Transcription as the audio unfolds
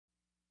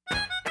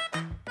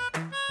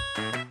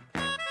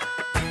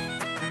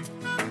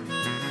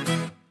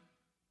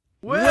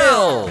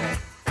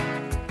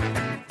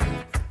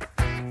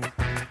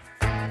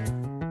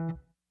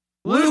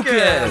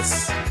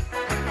Lucas.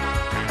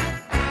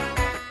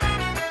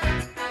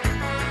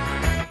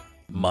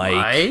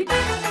 Mike.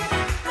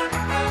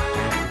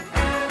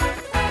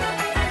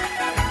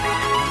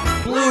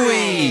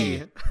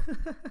 Bluey.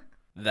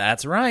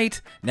 That's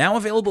right. Now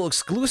available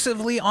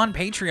exclusively on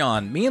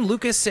Patreon, me and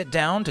Lucas sit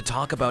down to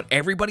talk about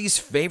everybody's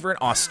favorite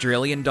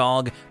Australian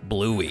dog,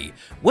 Bluey.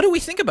 What do we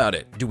think about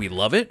it? Do we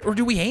love it or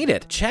do we hate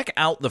it? Check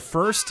out the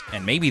first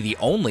and maybe the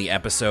only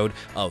episode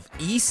of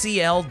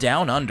ECL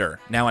Down Under,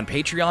 now on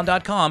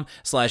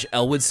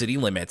patreon.com/Elwood City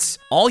Limits.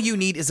 All you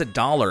need is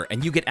 $1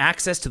 and you get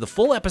access to the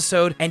full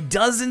episode and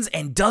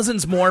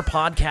dozens more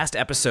podcast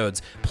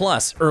episodes,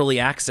 plus early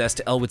access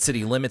to Elwood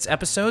City Limits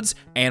episodes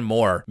and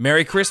more.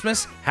 Merry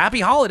Christmas,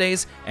 Happy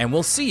Holidays, and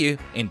we'll see you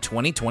in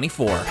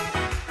 2024.